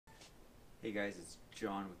Hey guys, it's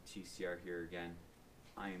John with TCR here again.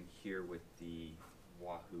 I am here with the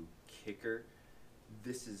Wahoo Kickr.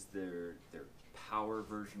 This is their power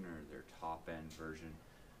version or their top end version.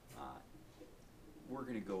 We're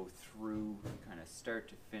going to go through kind of start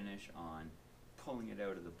to finish on pulling it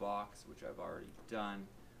out of the box, which I've already done,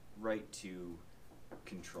 right to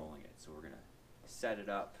controlling it. So we're going to set it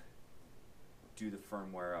up, do the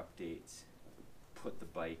firmware updates, put the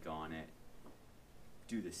bike on it,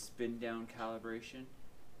 do the spin down calibration,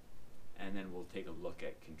 and then we'll take a look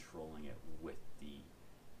at controlling it with the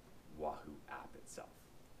Wahoo app itself.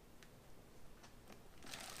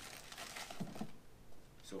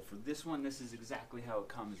 So for this one, this is exactly how it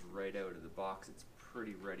comes right out of the box. It's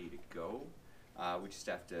pretty ready to go. We just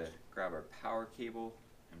have to grab our power cable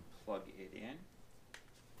and plug it in.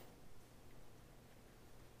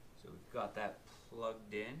 So we've got that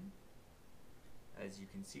plugged in. As you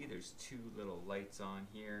can see, there's two little lights on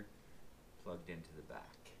here plugged into the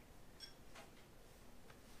back.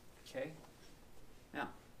 Okay, now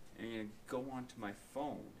I'm going to go onto my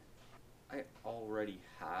phone. I already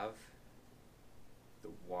have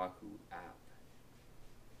the Wahoo app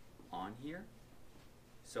on here.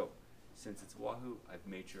 So since it's Wahoo, I've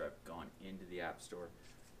made sure I've gone into the App Store,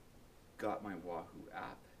 got my Wahoo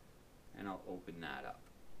app, and I'll open that up.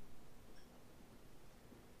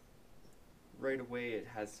 Right away it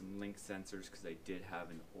has some link sensors because I did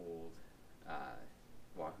have an old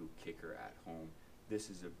Wahoo Kickr at home.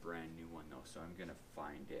 This is a brand new one though, so I'm going to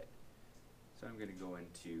find it. So I'm going to go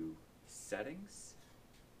into settings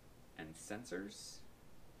and sensors,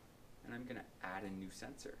 and I'm going to add a new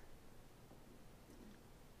sensor.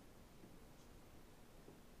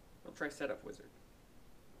 I'll try Setup Wizard.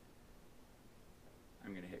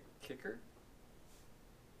 I'm going to hit Kickr,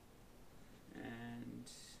 and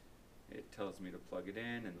it tells me to plug it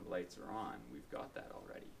in and the lights are on. We've got that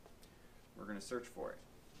already. We're going to search for it.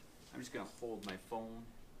 I'm just going to hold my phone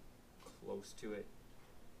close to it.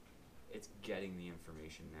 It's getting the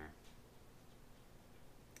information there.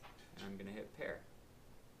 And I'm going to hit pair.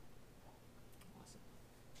 Awesome.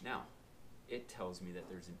 Now, it tells me that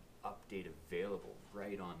there's an update available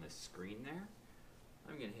right on the screen there.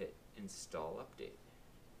 I'm going to hit install update.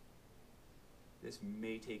 This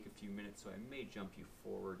may take a few minutes, so I may jump you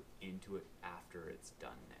forward into it after it's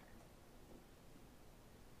done there.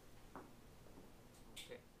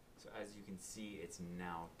 Okay, so as you can see, it's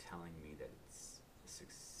now telling me that it's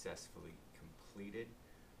successfully completed,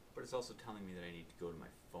 but it's also telling me that I need to go to my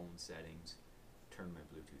phone settings, turn my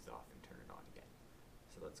Bluetooth off, and turn it on again.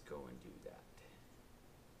 So let's go and do that.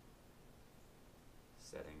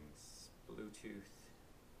 Settings, Bluetooth,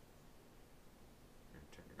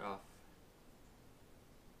 and turn it off.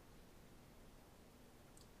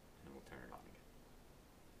 Turn it on again.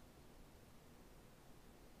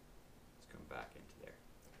 Let's come back into there.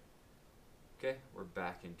 Okay, we're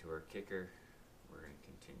back into our Kickr. We're going to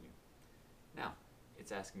continue. Now,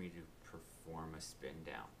 it's asking me to perform a spin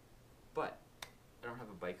down, but I don't have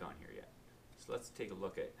a bike on here yet. So let's take a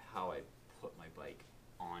look at how I put my bike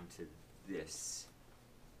onto this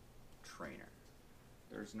trainer.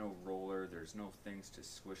 There's no roller, there's no things to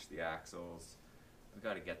squish the axles. I've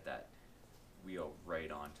got to get that wheel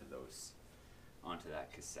right onto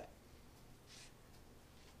that cassette.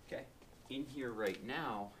 Okay, in here right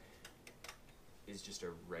now is just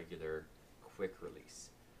a regular quick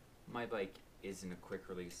release. My bike isn't a quick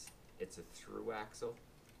release, it's a through axle.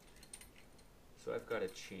 So I've got to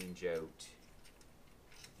change out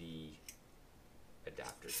the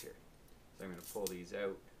adapters here. So I'm going to pull these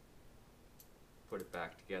out, put it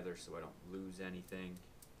back together so I don't lose anything,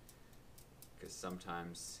 because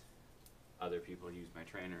sometimes other people use my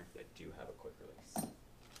trainer that do have a quick release.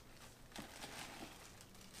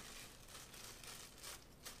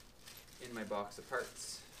 In my box of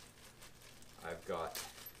parts, I've got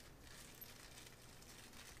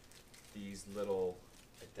these little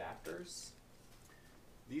adapters.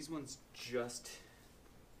 These ones just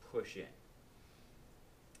push in.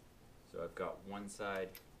 So I've got one side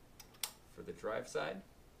for the drive side,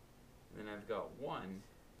 and then I've got one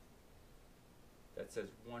that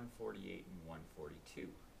says 148 and 142.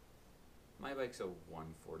 My bike's a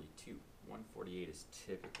 142. 148 is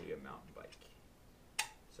typically a mountain bike.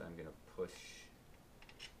 So I'm going to push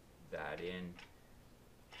that in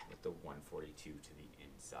with the 142 to the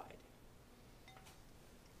inside.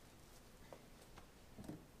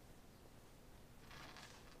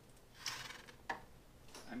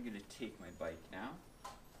 I'm going to take my bike now.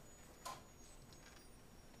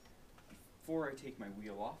 Before I take my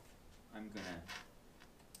wheel off, I'm going to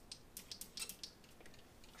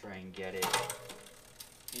try and get it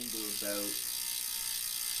into about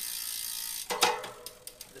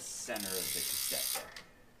the center of the cassette there.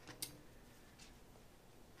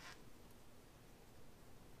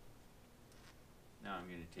 Now I'm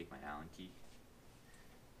going to take my Allen key.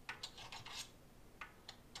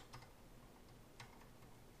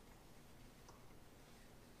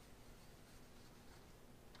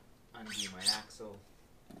 Undo my axle.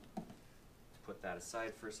 Put that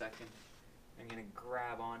aside for a second. I'm going to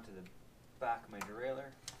grab onto the back of my derailleur,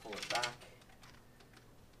 pull it back,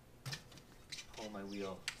 pull my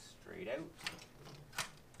wheel straight out.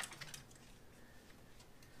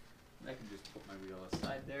 And I can just put my wheel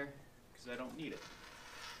aside there because I don't need it.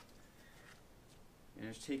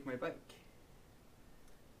 And just take my bike,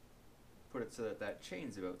 put it so that that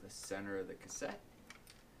chain's about the center of the cassette.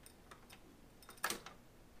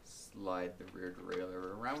 Slide the rear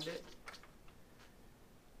derailleur around it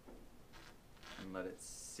and let it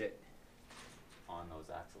sit on those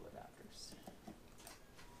axle adapters.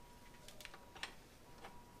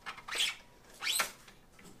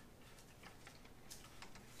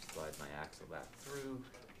 Slide my axle back through.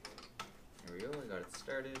 There we go, I got it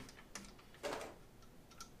started.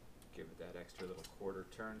 Give it that extra little quarter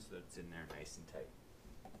turn so that it's in there nice and tight.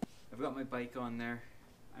 I've got my bike on there.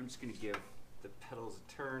 I'm just going to give the pedals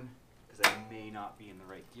a turn because I may not be in the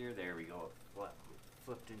right gear. There we go, it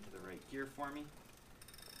flipped into the right gear for me.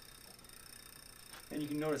 And you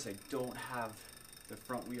can notice I don't have the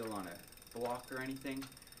front wheel on a block or anything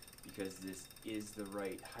because this is the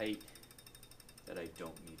right height that I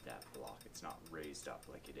don't need that block. It's not raised up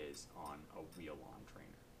like it is on a wheel-on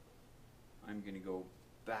trainer. I'm going to go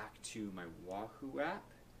back to my Wahoo app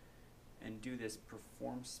and do this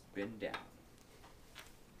perform spin down.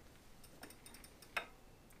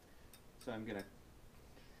 So I'm going to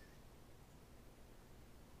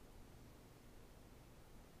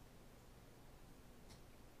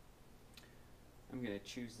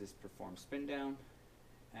choose this perform spin down,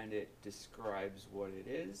 and it describes what it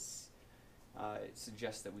is. It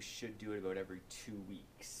suggests that we should do it about every 2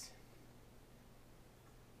 weeks.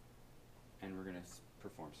 And we're going to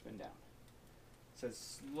perform spin down. So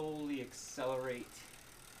slowly accelerate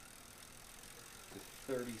to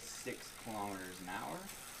 36 kilometers an hour.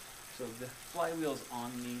 So the flywheels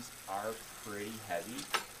on these are pretty heavy,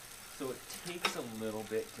 so it takes a little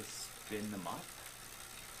bit to spin them up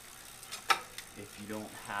if you don't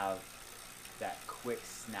have that quick,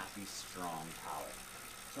 snappy, strong power.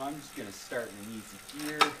 So I'm just going to start in an easy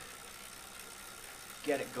gear,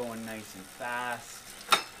 get it going nice and fast,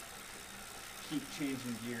 keep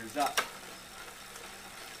changing gears up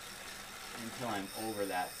until I'm over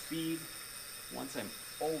that speed. Once I'm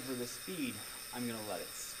over the speed, I'm going to let it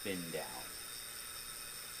spin down.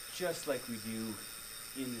 Just like we do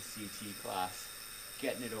in the CT class,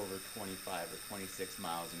 getting it over 25 or 26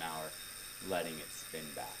 miles an hour, letting it spin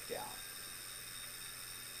back down.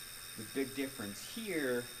 The big difference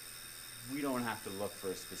here, we don't have to look for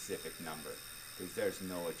a specific number because there's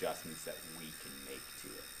no adjustments that we can make to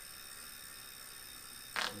it.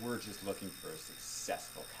 We're just looking for a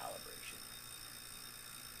successful calibration.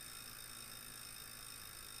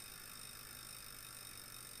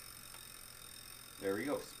 There we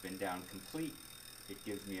go, spin down complete. It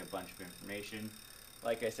gives me a bunch of information.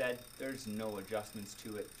 Like I said, there's no adjustments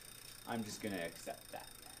to it. I'm just going to accept that.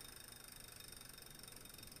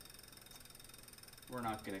 We're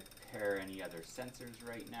not going to pair any other sensors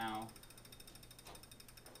right now.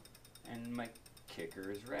 And my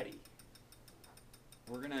kicker is ready.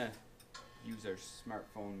 We're going to use our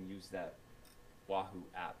smartphone, use that Wahoo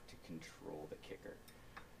app to control the kicker.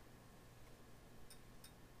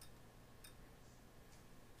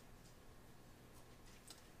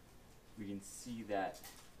 We can see that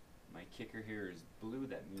my kicker here is blue.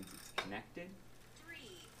 That means it's connected.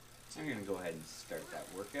 I'm going to go ahead and start that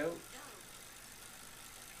workout.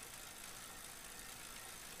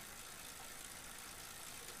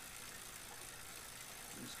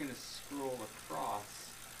 I'm just going to scroll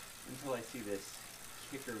across until I see this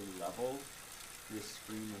kicker level, this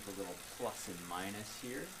screen with a little plus and minus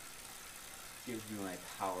here. Gives me my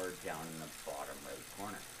power down in the bottom right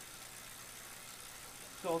corner.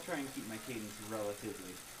 So I'll try and keep my cadence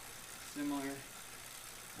relatively similar,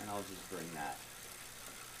 and I'll just bring that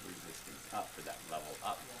resistance up, or that level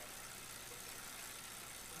up.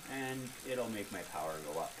 And it'll make my power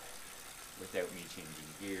go up without me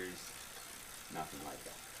changing gears, nothing like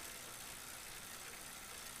that.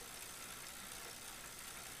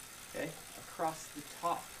 Okay, across the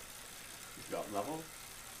top, we've got level,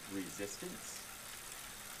 resistance.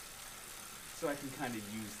 So I can kind of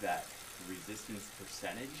use that resistance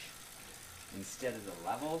percentage instead of the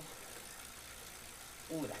level.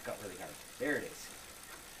 Oh, that got really hard. There it is.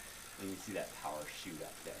 And you see that power shoot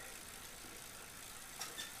up there.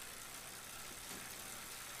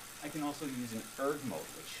 I can also use an erg mode,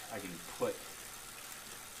 which I can put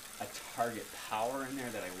a target power in there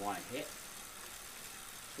that I want to hit.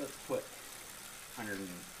 Let's put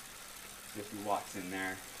 150 watts in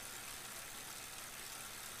there,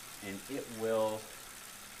 and it will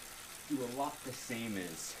do a lot the same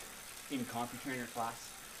as in CompuTrainer class.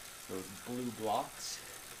 Those blue blocks,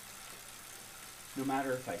 no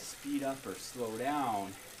matter if I speed up or slow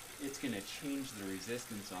down, it's going to change the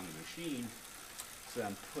resistance on the machine, so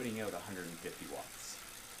I'm putting out 150 watts.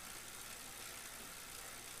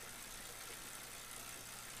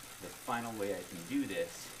 The final way I can do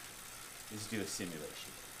this is do a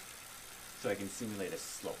simulation. So I can simulate a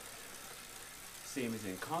slope. Same as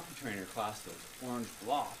in CompuTrainer class, those orange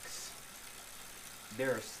blocks,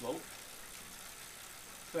 they're a slope.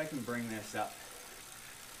 So I can bring this up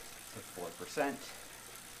to 4%,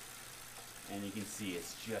 and you can see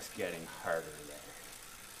it's just getting harder there.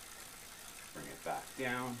 Bring it back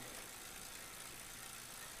down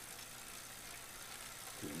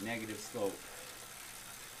to a negative slope,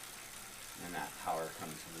 and that power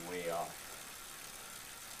comes way off,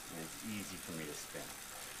 and it's easy for me to spin.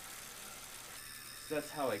 So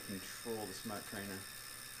that's how I control the Smart Trainer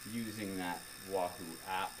using that Wahoo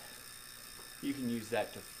app. You can use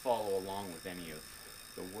that to follow along with any of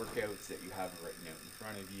the workouts that you have written out in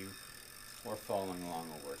front of you, or following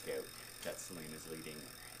along a workout that Selena's leading,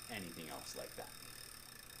 or anything else like that.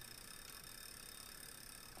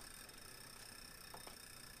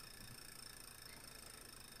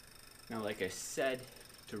 Now, like I said,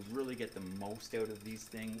 to really get the most out of these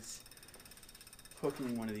things,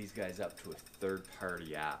 hooking one of these guys up to a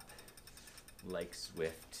third-party app like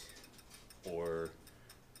Zwift or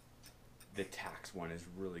the tax one is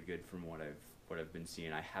really good from what I've been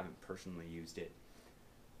seeing. I haven't personally used it,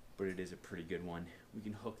 but it is a pretty good one. We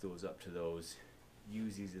can hook those up to those,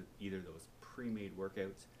 use either those pre-made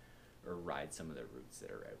workouts, or ride some of the routes that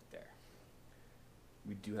are out there.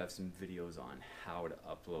 We do have some videos on how to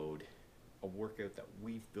upload a workout that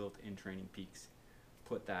we've built in Training Peaks,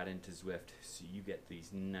 put that into Zwift, so you get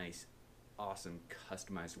these nice, awesome,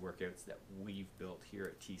 customized workouts that we've built here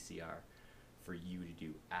at TCR for you to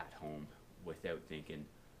do at home without thinking.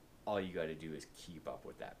 All you got to do is keep up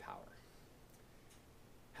with that power.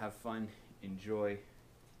 Have fun, enjoy,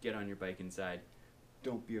 get on your bike inside.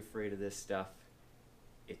 Don't be afraid of this stuff.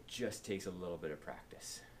 It just takes a little bit of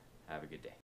practice. Have a good day.